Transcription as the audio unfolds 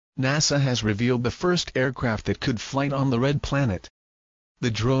NASA has revealed the first aircraft that could fly on the Red Planet. The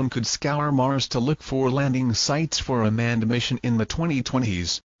drone could scour Mars to look for landing sites for a manned mission in the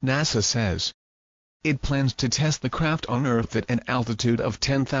 2020s, NASA says. It plans to test the craft on Earth at an altitude of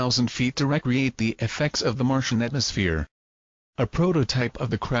 10,000 feet to recreate the effects of the Martian atmosphere. A prototype of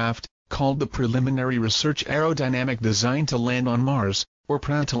the craft, called the Preliminary Research Aerodynamic Design to Land on Mars, or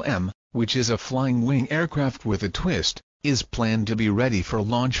Prandtl-m, which is a flying wing aircraft with a twist, is planned to be ready for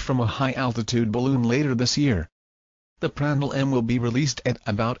launch from a high-altitude balloon later this year. The Prandtl-m will be released at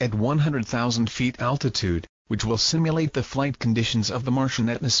about 100,000 feet altitude, which will simulate the flight conditions of the Martian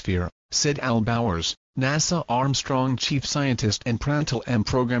atmosphere, said Al Bowers, NASA Armstrong chief scientist and Prandtl-m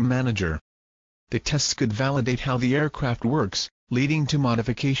program manager. The tests could validate how the aircraft works, leading to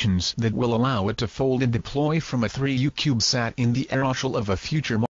modifications that will allow it to fold and deploy from a 3U CubeSat in the aeroshell of a future